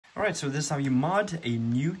Alright, so this is how you mod a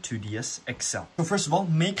new 2DS XL. So first of all,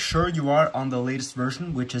 make sure you are on the latest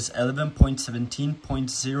version, which is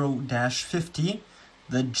 11.17.0-50.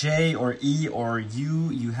 The J or E or U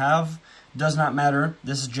you have does not matter.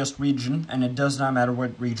 This is just region, and it does not matter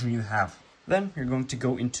what region you have. Then you're going to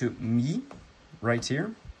go into Me, right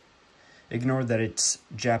here. Ignore that it's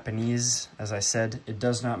Japanese. As I said, it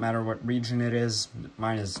does not matter what region it is.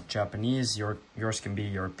 Mine is Japanese, yours can be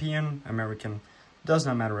European, American. Does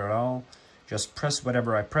not matter at all. Just press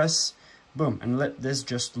whatever I press. Boom. And let this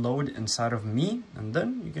just load inside of Me. And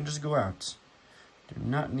then you can just go out. Do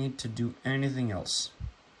not need to do anything else.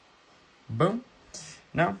 Boom.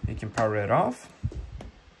 Now you can power it off.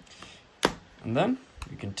 And then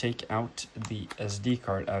you can take out the SD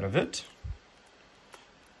card out of it.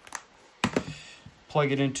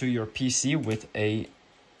 Plug it into your PC with a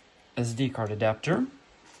SD card adapter.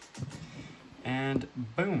 And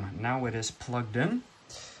boom, now it is plugged in.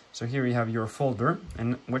 So here you have your folder,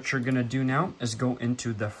 and what you're gonna do now is go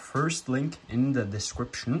into the first link in the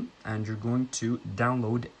description, and you're going to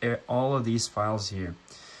download all of these files here.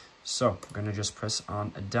 So I'm gonna just press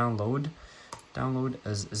on download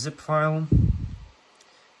as a zip file.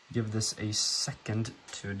 Give this a second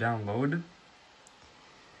to download.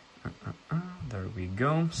 There we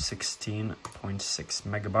go, 16.6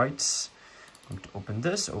 megabytes. I'm going to open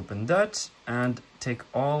this, open that, and take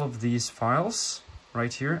all of these files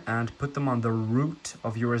right here and put them on the root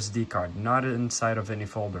of your SD card, not inside of any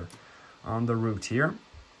folder, on the root here.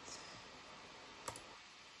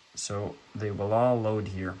 So they will all load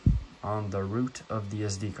here on the root of the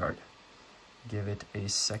SD card. Give it a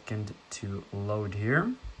second to load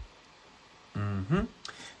here.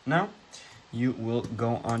 Now you will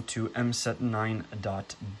go on to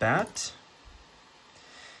mset9.bat,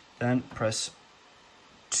 then press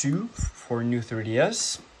 2 for new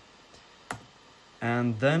 3DS,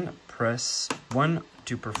 and then press 1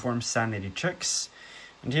 to perform sanity checks.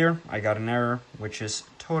 And here I got an error, which is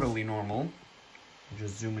totally normal.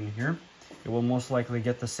 Just zoom in here. You will most likely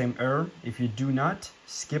get the same error if you do not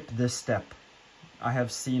skip this step. I have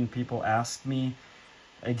seen people ask me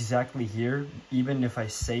exactly here, even if I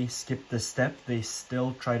say skip this step, they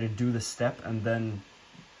still try to do the step, and then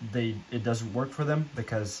it doesn't work for them,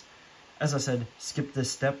 because as I said, skip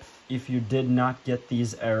this step if you did not get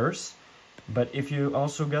these errors. But if you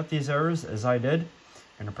also got these errors, as I did,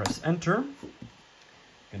 I'm gonna press enter. I'm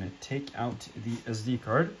gonna take out the SD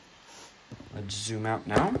card. Let's zoom out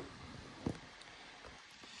now.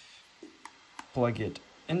 Plug it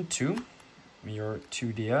into your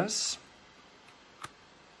 2DS.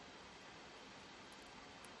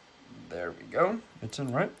 There we go. It's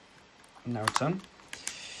in, right? Now it's on.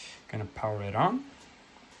 Gonna power it on.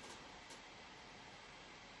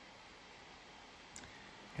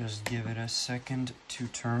 Just give it a second to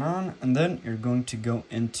turn on, and then you're going to go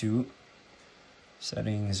into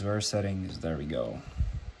settings. Where settings? There we go.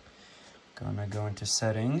 Gonna go into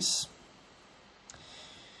settings.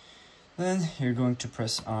 Then you're going to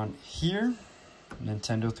press on here,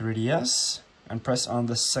 Nintendo 3DS, and press on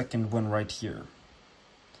the second one right here.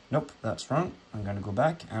 Nope, that's wrong. I'm gonna go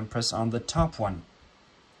back and press on the top one.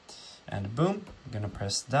 And boom, I'm gonna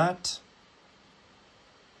press that.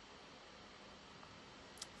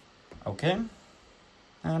 Okay,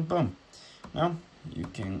 and boom. Now you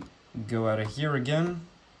can go out of here again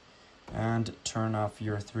and turn off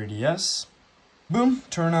your 3DS. Boom,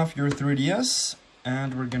 turn off your 3DS,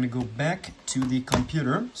 and we're gonna go back to the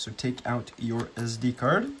computer. So take out your SD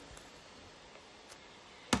card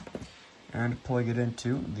and plug it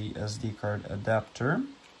into the SD card adapter.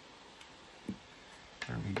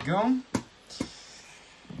 There we go.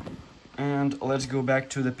 And let's go back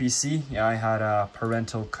to the PC. Yeah, I had a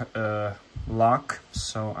parental lock,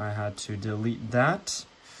 so I had to delete that.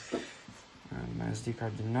 And my SD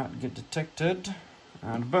card did not get detected.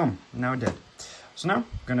 And boom, now dead. So now I'm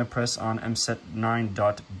gonna press on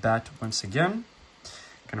mset9.bat once again.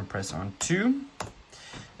 Gonna press on 2.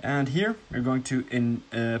 And here we're going to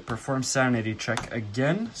perform sanity check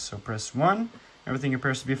again. So press 1. Everything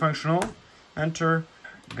appears to be functional. Enter.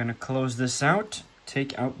 I'm gonna close this out.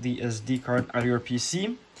 Take out the SD card out of your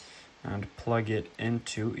PC and plug it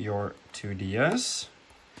into your 2DS.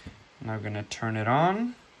 Now I'm gonna turn it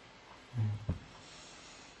on.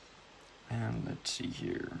 And let's see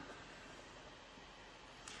here.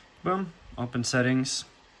 Boom, open settings.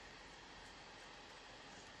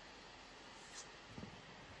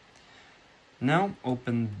 Now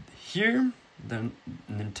open here, then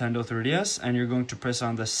Nintendo 3DS, and you're going to press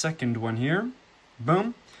on the second one here.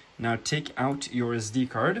 Boom. Now take out your SD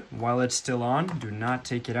card while it's still on. Do not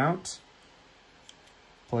take it out.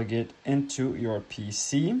 plug it into your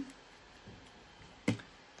PC.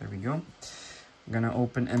 There we go. I'm gonna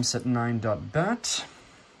open mset9.bat,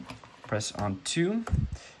 press on 2,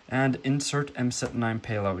 and insert mset9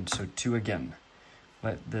 payload, so 2 again.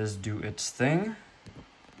 Let this do its thing.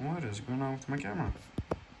 What is going on with my camera?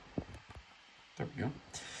 There we go.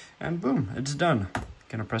 And boom, it's done.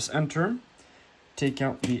 Gonna press enter, take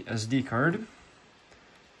out the SD card,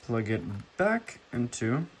 plug it back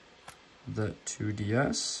into the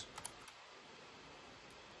 2DS,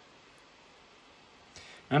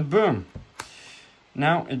 and boom.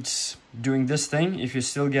 Now it's doing this thing. If you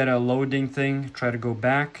still get a loading thing, try to go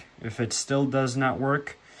back. If it still does not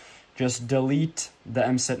work, just delete the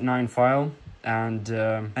mset9 file and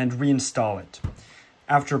reinstall it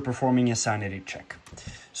after performing a sanity check.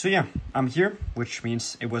 So yeah, I'm here, which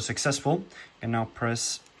means it was successful. And now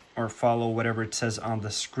press or follow whatever it says on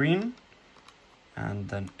the screen, and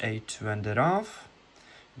then A to end it off.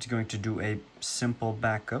 It's going to do a simple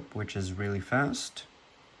backup, which is really fast.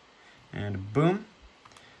 And boom.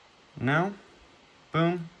 Now,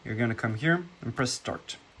 boom, you're gonna come here and press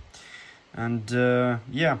start. And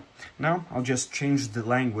yeah, now I'll just change the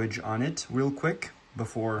language on it real quick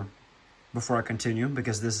before I continue,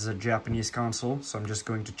 because this is a Japanese console, so I'm just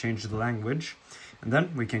going to change the language. And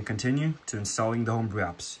then we can continue to installing the homebrew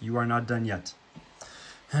apps. You are not done yet.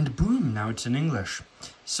 And boom, now it's in English.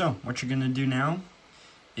 So what you're gonna do now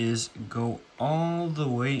is go all the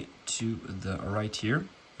way to the right here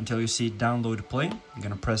until you see download play. You're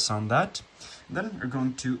gonna press on that. Then you're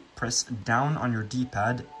going to press down on your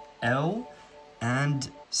D-pad, L,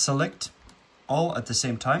 and select all at the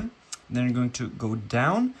same time. Then you're going to go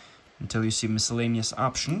down until you see miscellaneous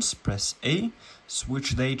options, press A,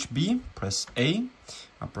 switch the HB, press A,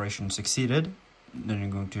 operation succeeded. Then you're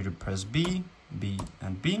going to press B, B,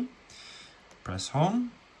 and B, press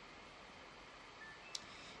home.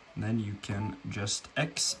 And then you can just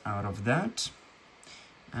X out of that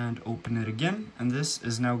and open it again. And this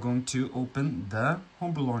is now going to open the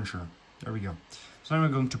homebrew launcher. There we go. So now we're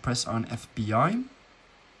going to press on FBI.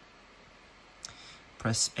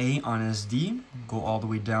 Press A on SD, go all the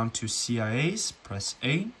way down to CIAs, press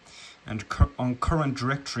A, and on current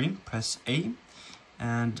directory, press A,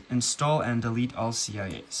 and install and delete all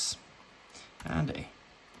CIAs, and A.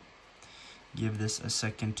 Give this a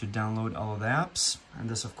second to download all of the apps, and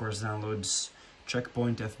this of course downloads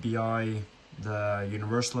Checkpoint, FBI, the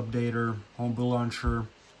Universal Updater, Homebrew Launcher,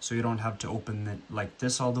 so you don't have to open it like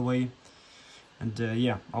this all the way, and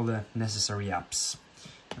yeah, all the necessary apps.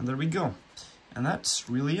 And there we go. And that's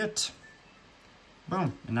really it.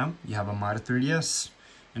 Boom, and now you have a Mod 3DS.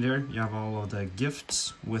 And there you have all of the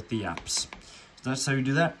gifts with the apps. So that's how you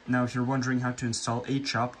do that. Now if you're wondering how to install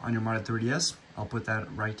HOP on your Mod 3DS, I'll put that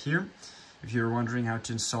right here. If you're wondering how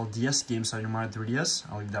to install DS games on your Mod 3DS,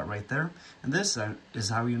 I'll leave that right there. And this is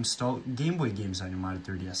how you install Game Boy games on your Mod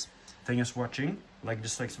 3DS. Thank you for watching. Like,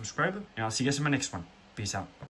 dislike, subscribe, and I'll see you guys in my next one. Peace out.